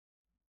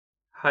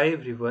Hi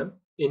everyone.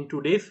 In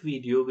today's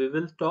video, we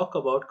will talk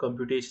about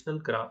computational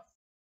graphs.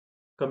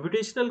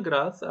 Computational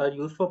graphs are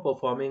used for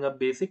performing a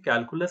basic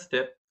calculus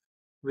step,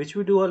 which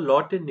we do a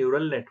lot in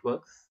neural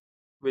networks,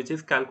 which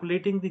is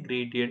calculating the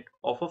gradient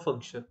of a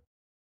function.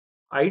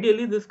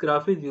 Ideally, this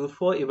graph is used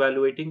for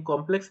evaluating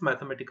complex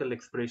mathematical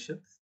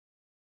expressions.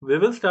 We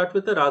will start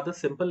with a rather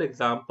simple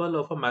example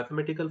of a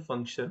mathematical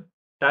function,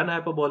 tan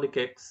hyperbolic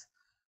x,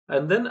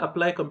 and then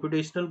apply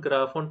computational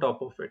graph on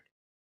top of it.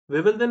 We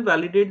will then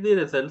validate the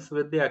results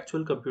with the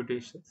actual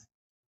computations.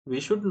 We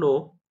should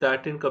know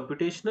that in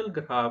computational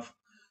graph,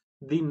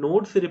 the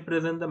nodes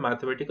represent the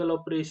mathematical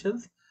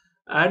operations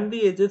and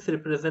the edges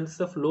represents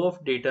the flow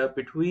of data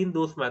between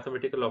those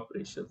mathematical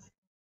operations.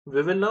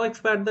 We will now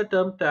expand the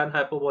term tan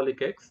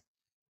hyperbolic x,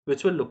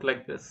 which will look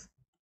like this.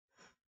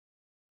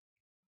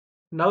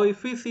 Now,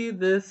 if we see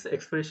this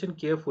expression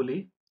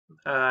carefully,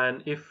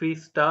 and if we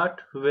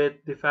start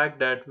with the fact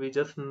that we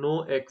just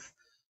know x,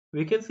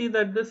 we can see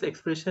that this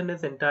expression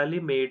is entirely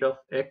made of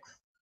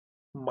x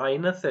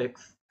minus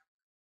x,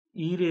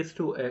 e raised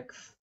to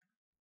x,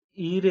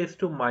 e raised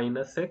to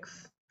minus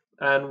x.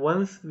 And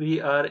once we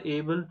are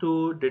able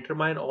to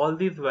determine all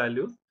these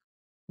values,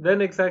 then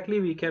exactly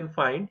we can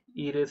find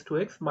e raised to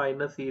x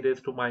minus e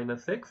raised to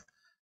minus x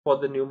for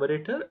the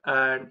numerator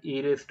and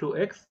e raised to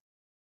x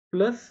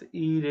plus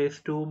e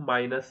raised to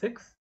minus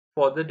x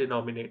for the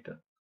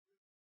denominator.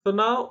 So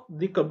now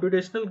the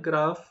computational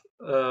graph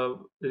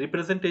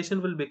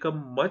representation will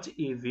become much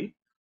easy,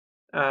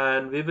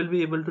 and we will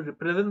be able to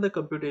represent the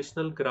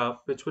computational graph,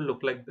 which will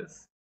look like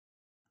this.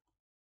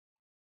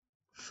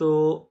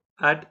 So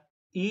at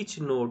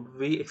each node,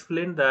 we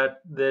explained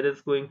that there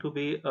is going to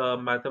be a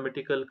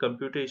mathematical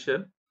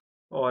computation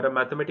or a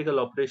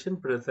mathematical operation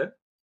present.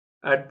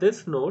 At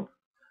this node,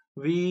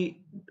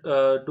 we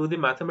do the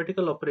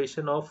mathematical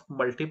operation of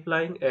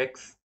multiplying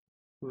x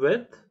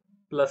with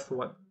plus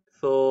 1.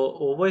 So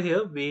over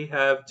here we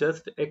have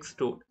just x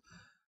stored,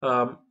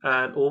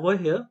 and over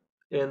here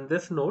in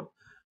this node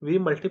we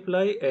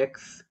multiply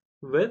x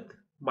with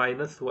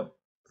minus 1.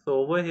 So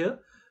over here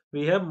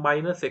we have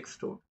minus x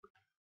stored.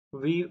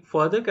 We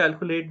further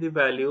calculate the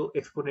value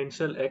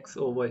exponential x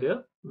over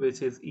here,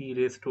 which is e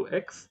raised to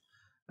x,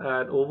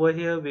 and over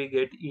here we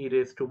get e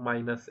raised to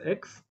minus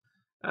x,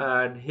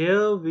 and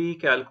here we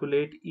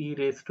calculate e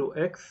raised to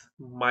x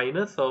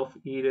minus of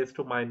e raised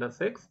to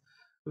minus x,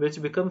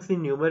 which becomes the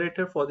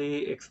numerator for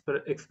the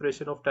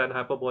expression of tan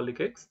hyperbolic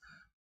x,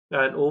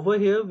 and over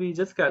here we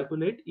just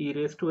calculate e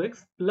raised to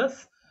x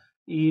plus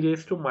e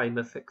raised to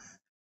minus x.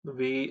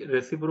 We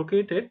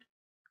reciprocate it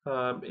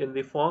in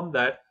the form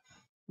that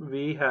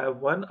we have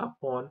 1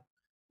 upon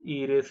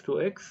e raised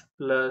to x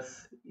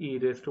plus e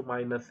raised to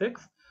minus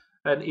x,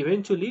 and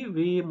eventually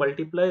we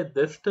multiply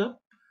this term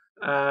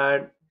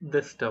and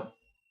this term.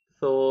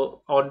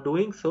 So on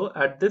doing so,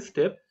 at this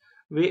step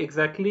we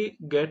exactly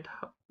get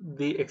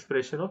the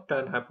expression of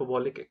tan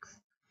hyperbolic x.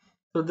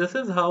 So this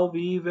is how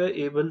we were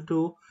able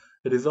to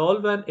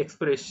resolve an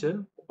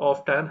expression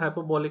of tan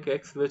hyperbolic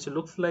x which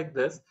looks like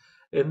this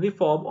in the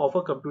form of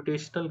a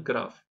computational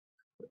graph.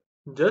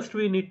 Just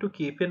we need to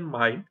keep in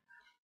mind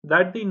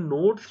that the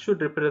nodes should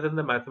represent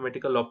the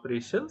mathematical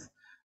operations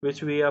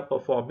which we are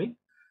performing,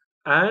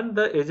 and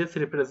the edges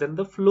represent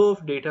the flow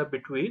of data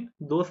between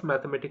those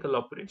mathematical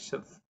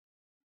operations.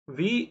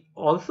 We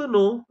also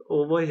know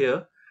over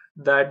here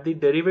that the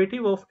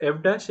derivative of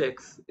f dash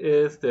x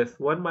is this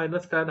 1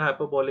 minus tan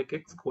hyperbolic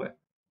x square.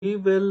 We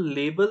will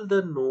label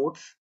the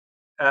nodes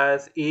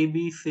as a,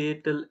 b,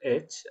 c till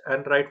h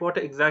and write what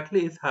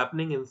exactly is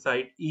happening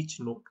inside each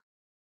node.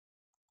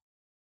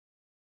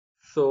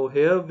 So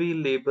here we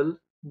label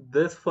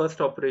this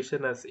first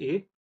operation as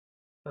A,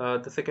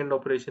 the second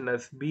operation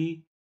as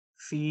B,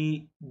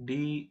 C,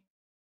 D,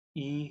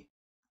 E,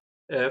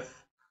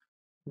 F,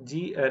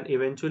 G, and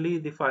eventually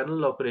the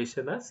final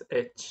operation as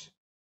H.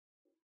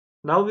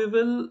 Now we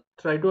will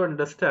try to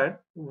understand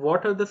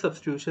what are the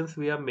substitutions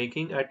we are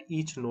making at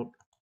each node.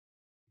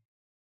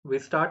 We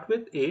start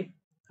with A.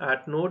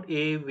 At node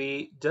A,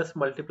 we just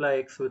multiply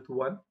x with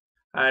 1.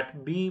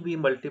 At B, we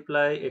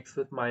multiply x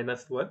with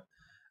minus 1.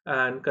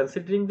 And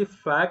considering the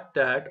fact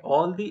that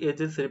all the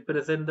edges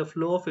represent the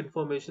flow of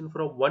information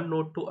from one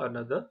node to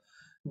another,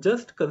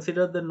 just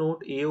consider the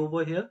node A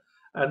over here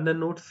and the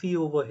node C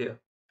over here.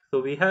 So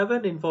we have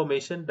an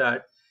information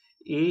that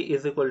A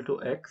is equal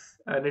to x,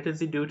 and it is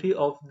the duty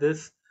of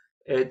this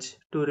edge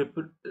to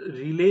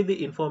relay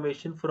the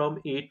information from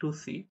A to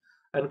C,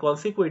 and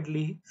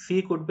consequently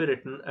C could be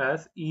written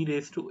as e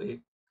raised to A.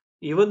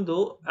 Even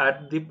though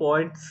at the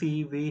point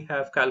C we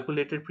have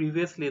calculated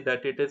previously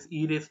that it is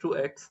e raised to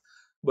x,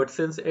 but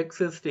since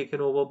x is taken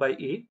over by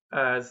A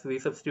as we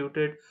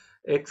substituted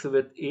x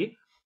with A,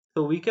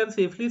 so we can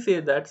safely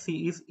say that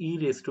C is e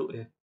raised to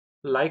A.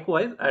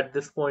 Likewise, at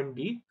this point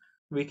D,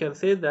 we can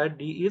say that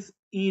D is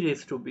e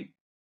raised to B.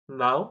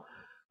 Now,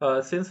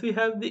 since we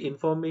have the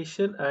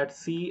information at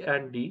C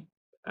and D,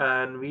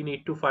 and we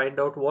need to find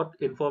out what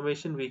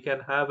information we can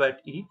have at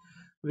E,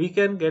 we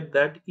can get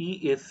that E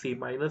is C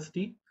minus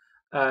D,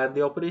 and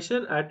the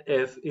operation at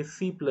F is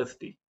C plus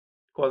D.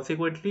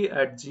 Consequently,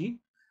 at G,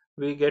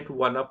 we get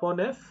 1 upon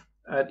f,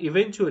 and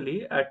eventually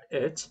at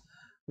h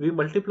we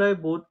multiply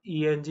both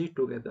e and g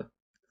together.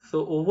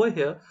 So over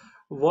here,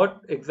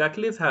 what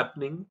exactly is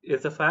happening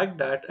is the fact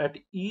that at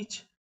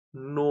each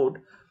node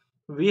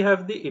we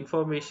have the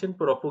information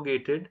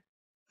propagated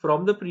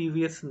from the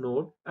previous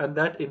node, and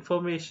that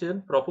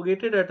information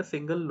propagated at a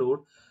single node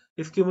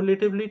is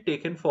cumulatively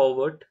taken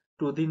forward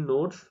to the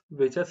nodes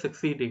which are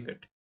succeeding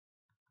it.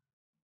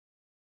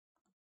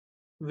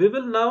 We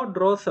will now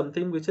draw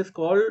something which is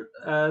called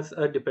as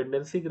a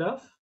dependency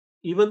graph.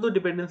 Even though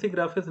dependency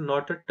graph is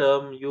not a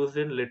term used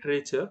in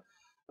literature,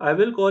 I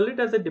will call it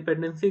as a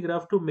dependency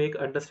graph to make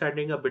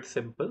understanding a bit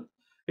simple.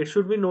 It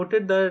should be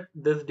noted that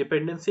this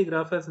dependency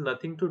graph has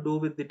nothing to do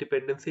with the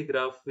dependency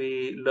graph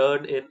we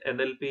learn in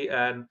NLP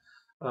and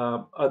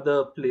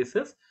other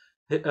places.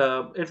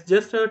 It's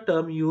just a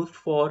term used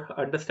for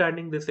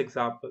understanding this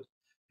example.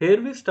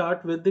 Here we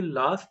start with the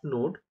last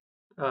node.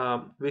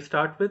 We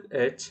start with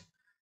H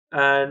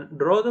and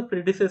draw the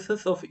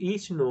predecessors of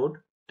each node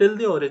till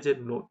the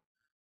origin node.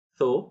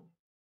 So,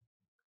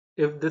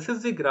 if this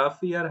is the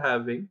graph we are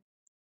having,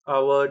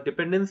 our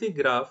dependency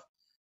graph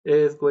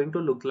is going to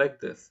look like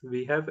this.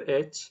 We have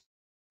H.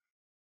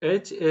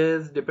 H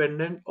is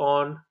dependent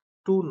on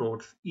two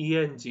nodes, E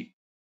and G.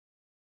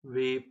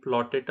 We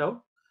plot it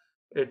out.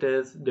 It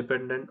is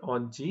dependent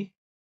on G,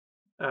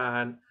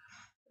 and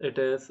it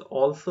is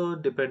also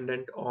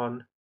dependent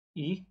on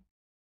E.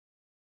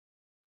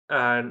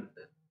 And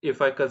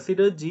if I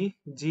consider G,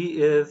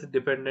 G is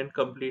dependent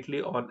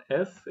completely on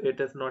F. It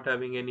is not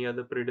having any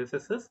other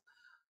predecessors.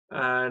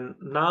 And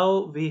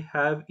now we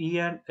have E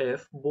and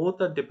F,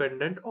 both are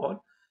dependent on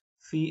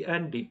C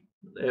and D.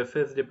 F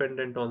is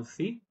dependent on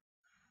C,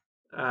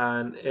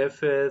 and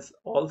F is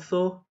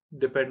also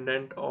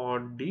dependent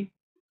on D.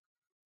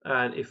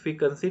 And if we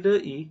consider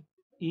E,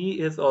 E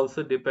is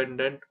also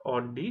dependent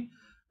on D,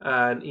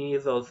 and E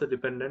is also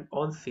dependent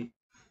on C.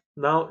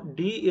 Now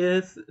D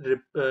is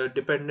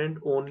dependent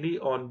only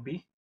on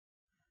B,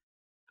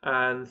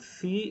 and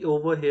C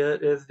over here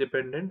is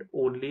dependent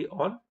only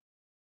on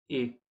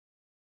A.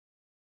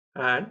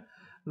 And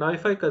now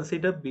if I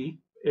consider B,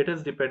 it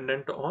is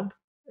dependent on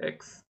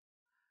X.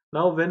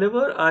 Now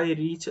whenever I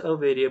reach a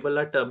variable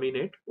I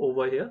terminate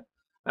over here,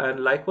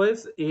 and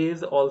likewise A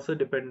is also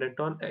dependent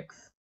on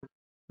X.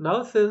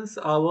 Now since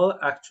our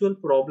actual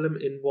problem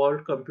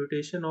involved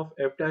computation of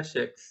f dash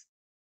x,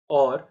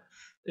 or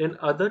in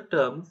other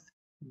terms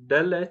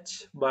del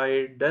h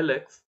by del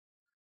x,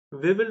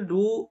 we will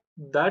do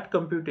that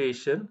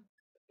computation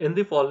in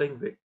the following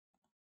way.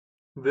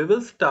 We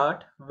will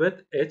start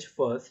with h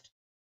first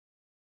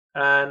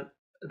and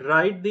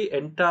write the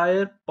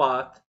entire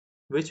path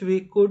which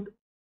we could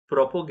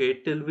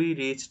propagate till we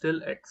reach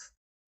till x.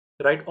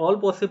 Write all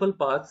possible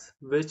paths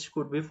which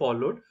could be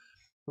followed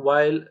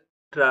while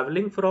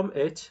traveling from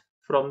h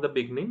from the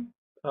beginning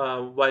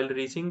while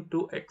reaching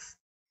to x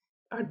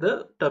at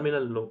the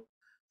terminal node.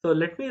 So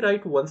let me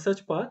write one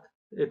such path.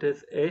 It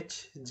is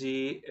h,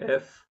 g,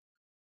 f,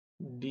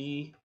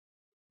 d,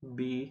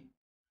 b,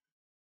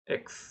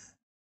 x.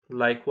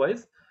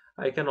 Likewise,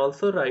 I can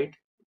also write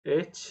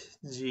h,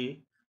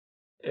 g,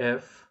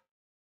 f,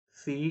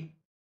 c,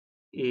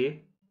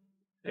 a,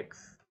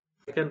 x.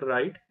 I can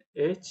write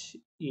h,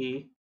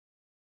 e,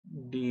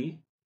 d,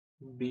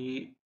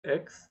 b,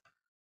 x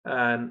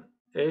and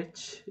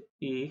h,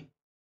 e,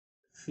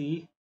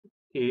 c,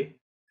 a,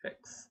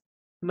 x.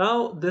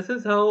 Now this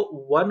is how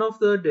one of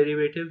the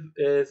derivative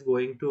is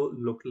going to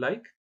look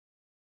like.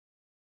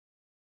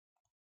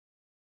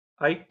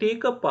 I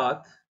take a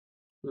path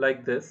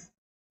like this,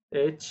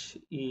 H,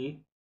 E,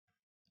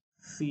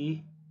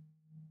 C,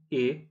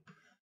 A.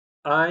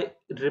 I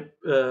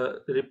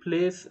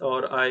replace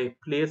or I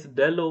place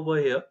del over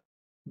here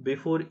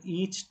before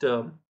each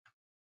term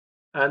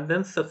and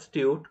then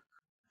substitute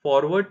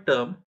forward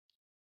term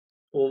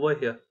over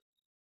here.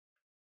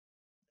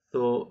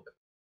 So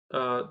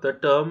the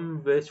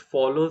term which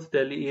follows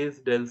del E is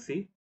del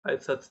C. I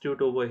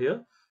substitute over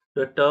here.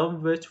 The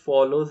term which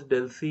follows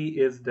del C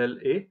is del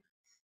A.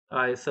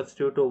 I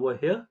substitute over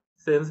here.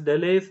 Since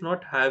del A is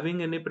not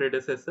having any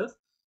predecessors,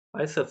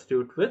 I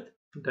substitute with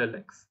del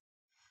X.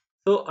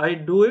 So I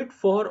do it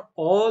for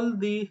all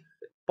the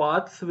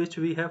paths which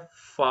we have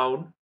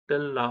found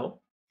till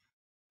now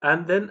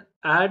and then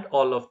add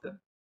all of them.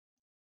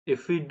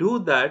 If we do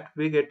that,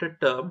 we get a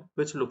term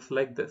which looks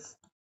like this.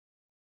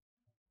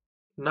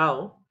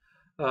 Now,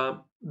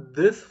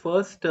 this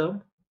first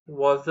term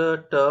was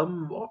a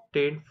term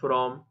obtained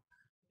from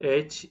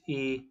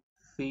HECA.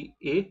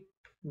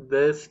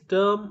 This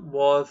term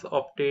was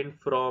obtained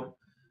from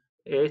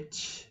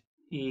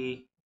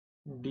HEDB.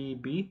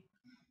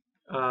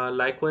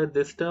 Likewise,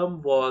 this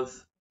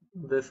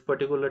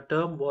particular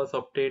term was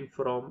obtained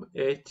from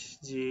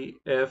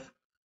HGFCA,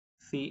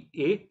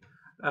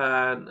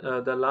 and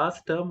the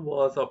last term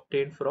was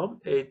obtained from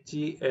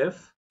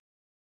HGF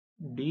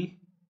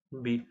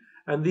DB,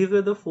 and these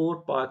were the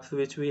four paths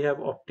which we have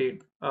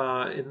obtained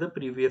in the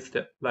previous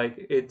step.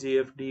 Like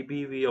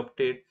HGFDB we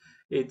obtained,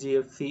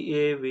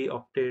 HGFCA we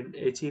obtained,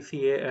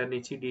 HECA and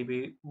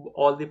HEDB,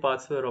 all the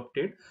paths were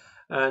obtained.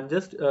 And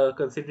just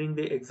considering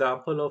the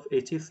example of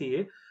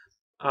HECA,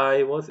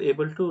 I was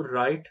able to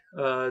write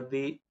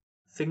the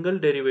single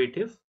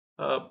derivative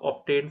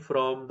obtained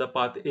from the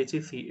path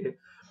HECA.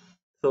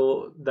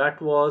 So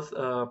that was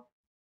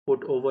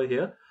put over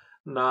here.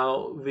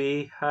 Now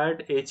we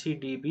had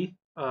HEDB.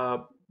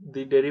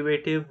 The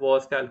derivative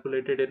was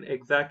calculated in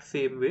exact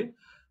same way,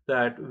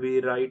 that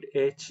we write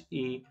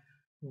HEDB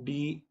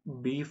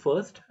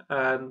first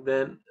and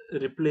then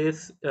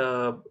replace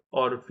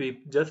or we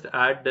just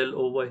add del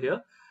over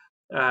here,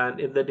 and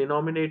in the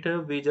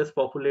denominator we just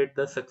populate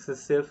the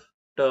successive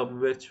term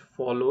which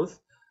follows,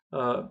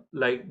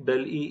 like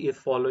del E is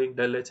following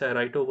del H, I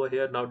write over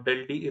here. Now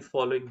del D is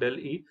following del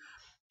E,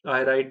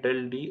 I write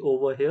del D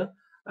over here,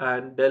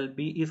 and del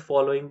B is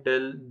following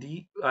del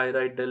D, I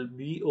write del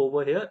B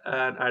over here,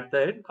 and at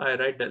the end I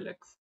write del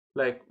X.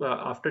 Like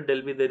after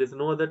del B there is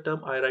no other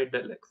term, I write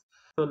del X.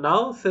 So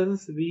now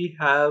since we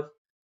have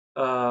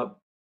uh,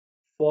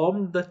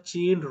 formed the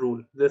chain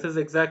rule. This is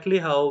exactly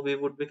how we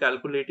would be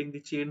calculating the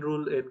chain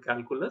rule in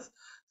calculus.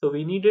 So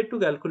we needed to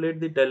calculate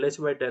the del h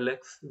by del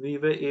x. We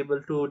were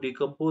able to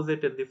decompose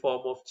it in the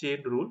form of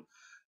chain rule.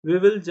 We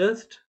will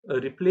just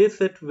replace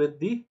it with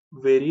the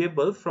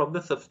variables from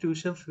the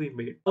substitutions we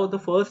made. Now the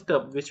first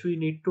term which we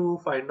need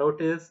to find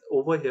out is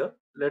over here.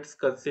 Let's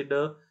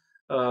consider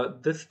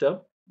this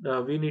term.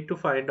 We need to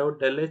find out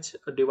del h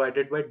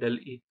divided by del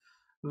e.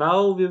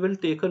 Now we will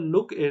take a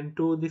look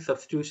into the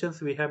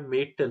substitutions we have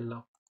made till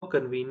now. For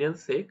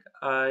convenience sake,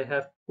 I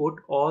have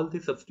put all the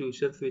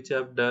substitutions which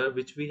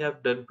we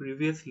have done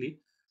previously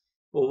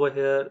over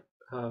here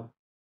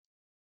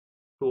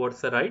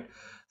towards the right.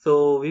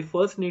 So we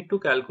first need to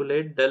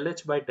calculate del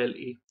h by del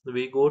e.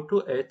 We go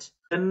to h,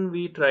 then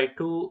we try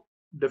to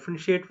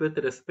differentiate with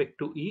respect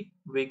to e.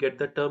 We get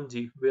the term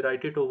g. We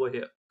write it over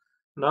here.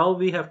 Now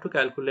we have to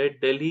calculate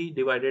del e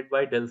divided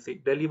by del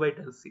c, del e by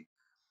del c.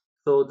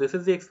 So this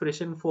is the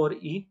expression for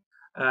E,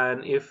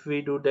 and if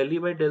we do del E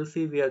by del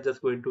C, we are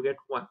just going to get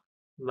 1.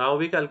 Now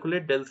we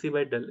calculate del C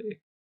by del A.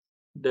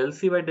 Del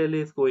C by del A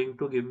is going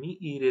to give me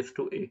E raised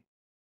to A,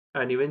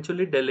 and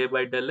eventually del A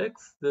by del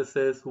X, this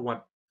is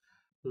 1.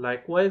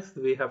 Likewise,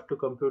 we have to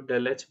compute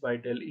del H by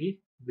del E.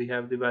 We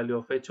have the value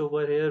of H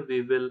over here.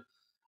 We will,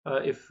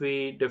 if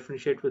we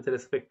differentiate with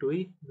respect to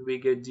E, we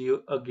get G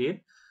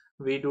again.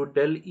 We do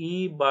del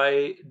E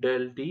by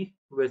del D,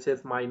 which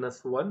is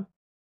minus 1,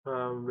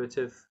 which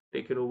is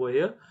taken over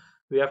here.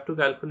 We have to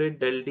calculate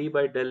del D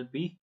by del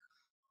B,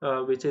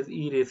 which is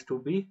E raised to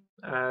B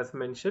as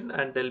mentioned,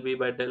 and del B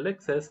by del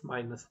X as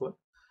minus 1.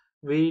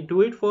 We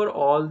do it for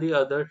all the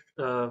other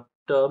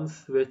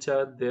terms which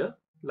are there,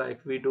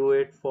 like we do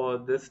it for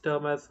this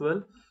term as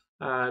well,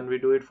 and we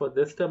do it for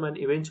this term, and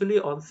eventually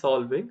on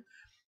solving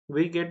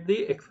we get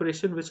the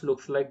expression which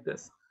looks like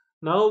this.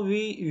 Now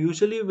we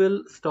usually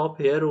will stop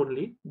here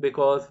only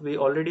because we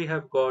already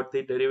have got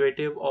the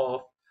derivative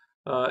of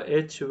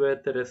h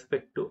with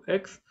respect to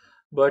x,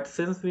 but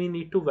since we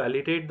need to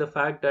validate the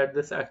fact that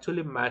this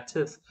actually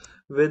matches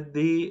with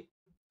the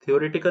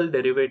theoretical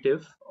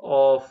derivative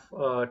of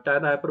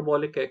tan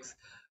hyperbolic x,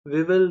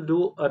 we will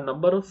do a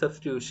number of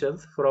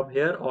substitutions from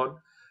here on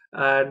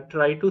and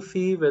try to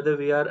see whether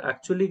we are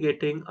actually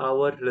getting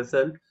our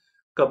result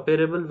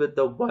comparable with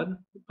the one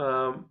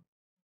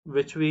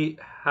which we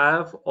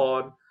have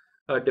on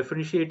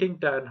differentiating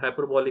tan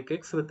hyperbolic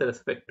x with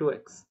respect to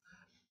x.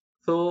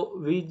 So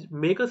we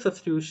make a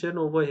substitution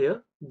over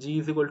here. G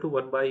is equal to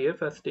 1 by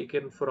f as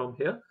taken from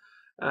here,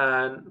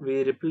 and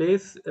we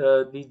replace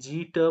the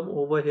g term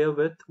over here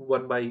with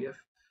 1 by f.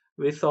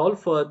 We solve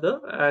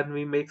further and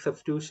we make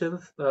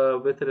substitutions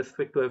with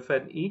respect to f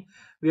and e.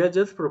 We are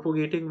just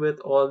propagating with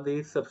all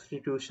these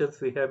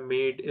substitutions we have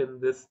made in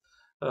this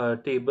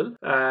table,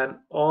 and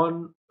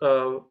on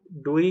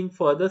doing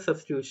further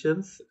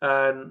substitutions,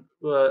 and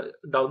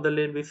down the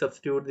lane we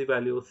substitute the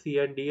value of c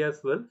and d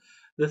as well.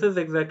 This is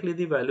exactly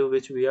the value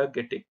which we are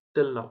getting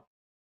till now.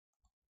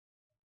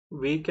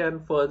 We can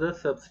further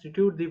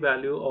substitute the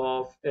value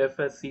of f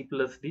as c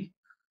plus d.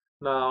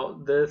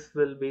 Now this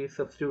will be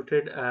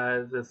substituted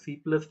as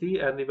c plus d,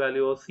 and the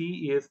value of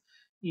c is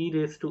e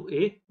raised to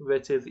a,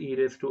 which is e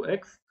raised to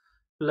x,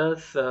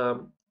 plus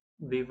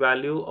the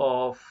value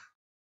of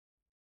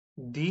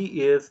d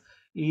is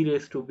e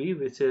raised to b,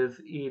 which is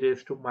e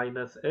raised to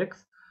minus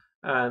x,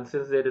 and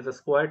since there is a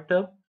square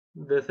term,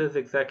 this is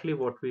exactly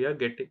what we are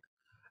getting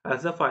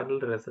as a final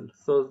result.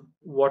 So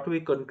what we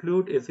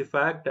conclude is the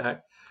fact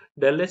that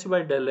del h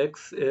by del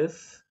x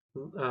is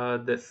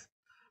this.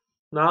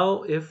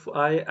 Now if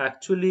I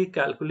actually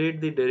calculate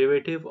the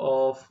derivative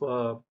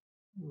of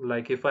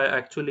like if I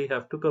actually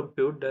have to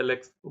compute del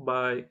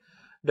by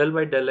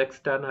del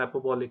x tan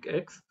hyperbolic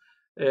x,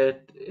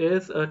 it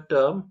is a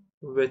term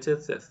which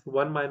is this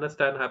 1 minus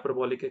tan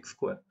hyperbolic x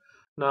square.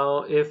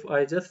 Now if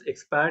I just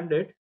expand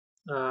it,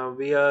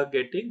 we are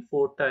getting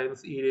 4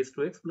 times e raised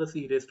to x plus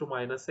e raised to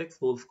minus x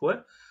whole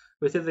square,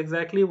 which is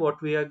exactly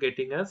what we are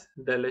getting as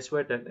del h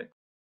by del x.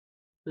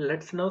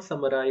 Let's now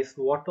summarize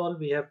what all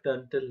we have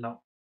done till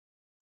now.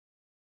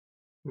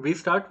 We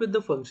start with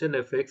the function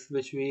fx,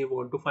 which we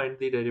want to find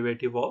the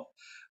derivative of.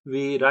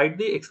 We write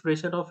the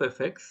expression of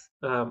fx,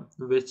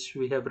 which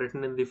we have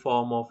written in the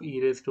form of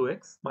e raised to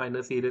x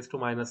minus e raised to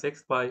minus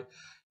x by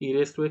e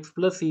raised to x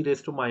plus e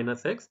raised to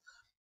minus x,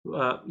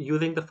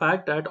 using the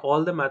fact that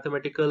all the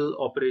mathematical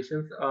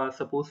operations are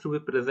supposed to be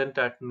present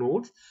at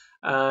nodes,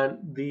 and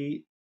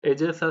the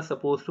edges are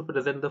supposed to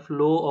present the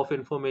flow of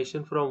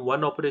information from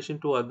one operation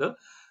to other.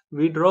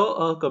 We draw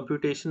a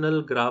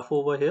computational graph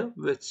over here,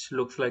 which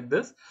looks like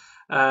this.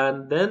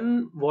 And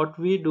then what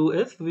we do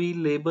is we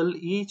label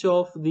each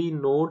of the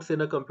nodes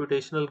in a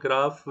computational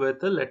graph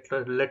with a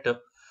letter.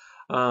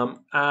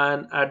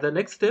 And at the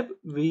next step,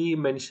 we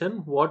mention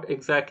what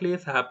exactly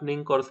is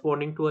happening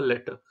corresponding to a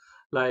letter.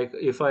 Like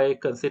if I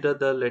consider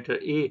the letter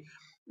A,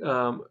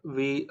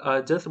 we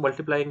are just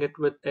multiplying it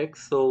with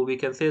x, so we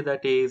can say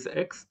that A is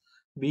x,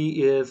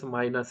 B is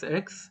minus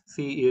x,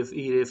 C is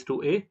e raised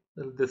to A.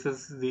 This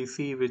is the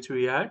C which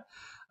we had.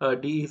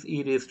 D is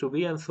e raised to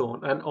B, and so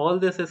on. And all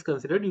this is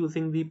considered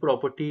using the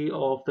property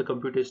of the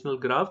computational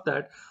graph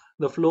that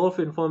the flow of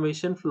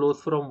information flows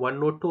from one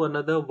node to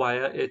another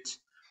via H.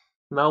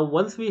 Now,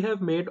 once we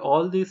have made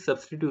all these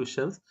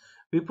substitutions,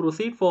 we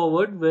proceed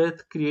forward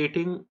with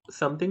creating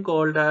something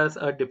called as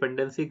a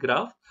dependency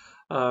graph,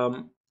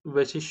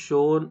 which is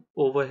shown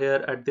over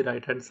here at the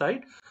right hand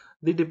side.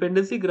 The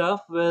dependency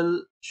graph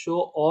will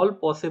show all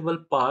possible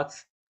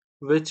paths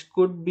which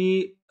could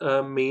be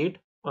made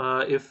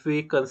if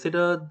we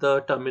consider the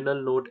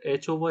terminal node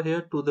H over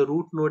here to the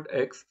root node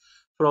X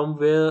from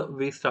where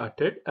we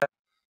started.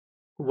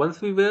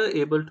 Once we were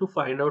able to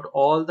find out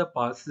all the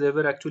paths, there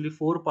were actually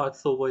four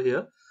paths over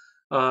here.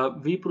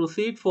 We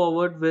proceed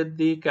forward with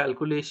the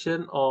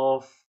calculation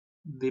of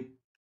the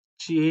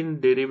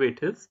chain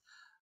derivatives,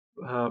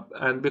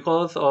 and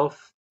because of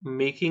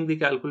making the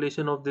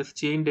calculation of this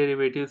chain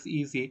derivatives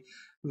easy,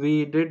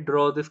 we did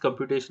draw this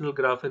computational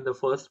graph in the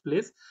first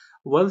place.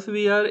 Once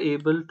we are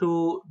able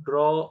to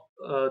draw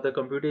the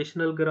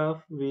computational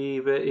graph,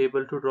 we were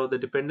able to draw the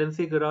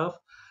dependency graph,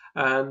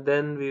 and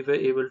then we were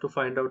able to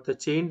find out the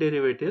chain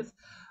derivatives.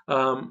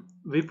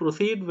 We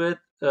proceed with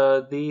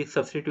the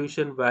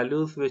substitution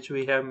values which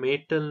we have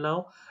made till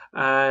now,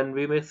 and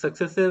we make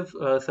successive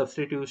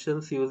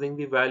substitutions using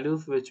the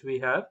values which we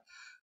have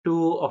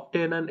to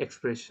obtain an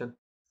expression.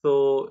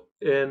 So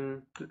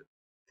in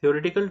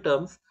theoretical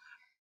terms,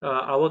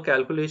 our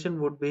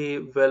calculation would be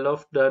well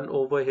off done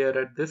over here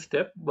at this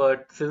step,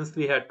 but since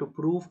we had to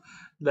prove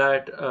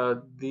that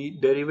the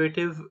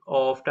derivative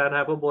of tan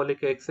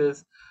hyperbolic x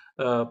is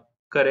uh,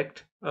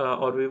 correct,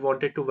 or we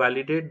wanted to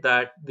validate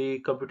that the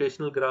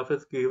computational graph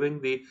is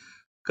giving the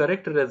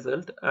correct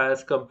result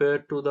as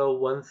compared to the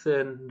ones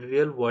in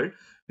real world,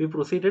 we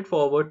proceeded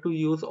forward to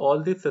use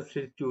all the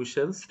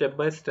substitutions step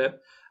by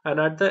step, and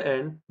at the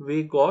end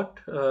we got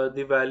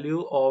the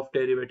value of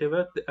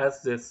derivative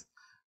as this.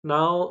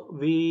 Now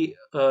we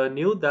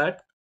knew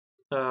that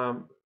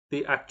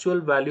the actual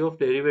value of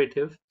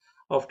derivative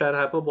of tan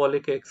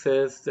hyperbolic x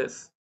is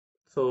this.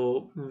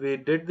 So we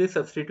did the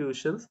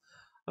substitutions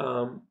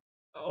um,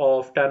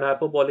 of tan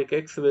hyperbolic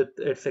x with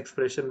its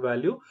expression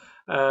value,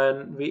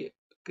 and we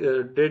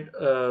did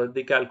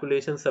the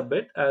calculations a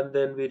bit, and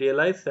then we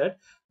realized that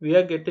we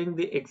are getting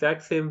the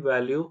exact same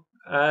value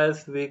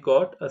as we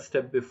got a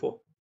step before.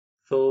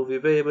 So we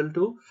were able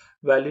to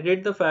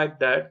validate the fact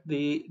that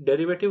the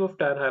derivative of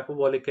tan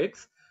hyperbolic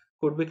x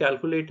could be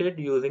calculated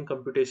using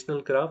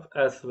computational graph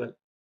as well.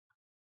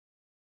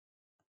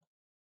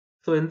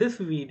 So in this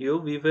video,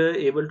 we were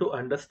able to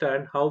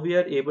understand how we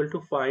are able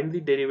to find the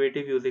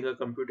derivative using a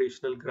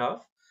computational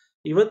graph.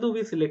 Even though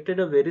we selected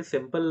a very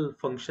simple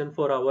function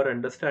for our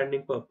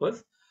understanding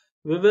purpose,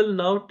 we will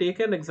now take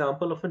an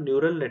example of a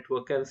neural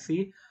network and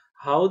see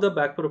how the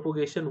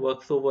backpropagation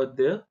works over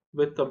there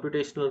with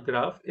computational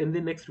graph in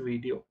the next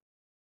video.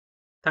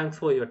 Thanks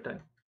for your time.